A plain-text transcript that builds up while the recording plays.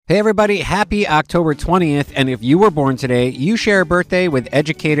Hey everybody, happy October 20th, and if you were born today, you share a birthday with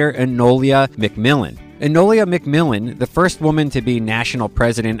educator Enolia McMillan. Enolia McMillan, the first woman to be national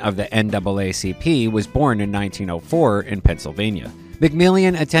president of the NAACP, was born in 1904 in Pennsylvania.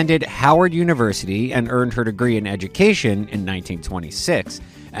 McMillan attended Howard University and earned her degree in education in 1926.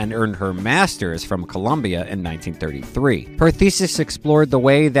 And earned her master's from Columbia in 1933. Her thesis explored the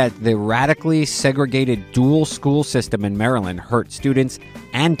way that the radically segregated dual school system in Maryland hurt students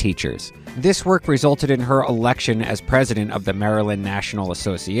and teachers. This work resulted in her election as president of the Maryland National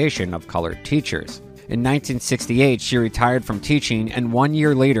Association of Colored Teachers. In 1968, she retired from teaching and 1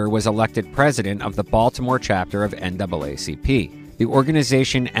 year later was elected president of the Baltimore chapter of NAACP. The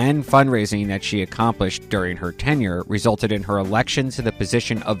organization and fundraising that she accomplished during her tenure resulted in her election to the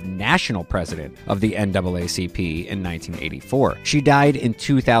position of national president of the NAACP in 1984. She died in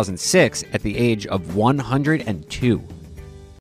 2006 at the age of 102.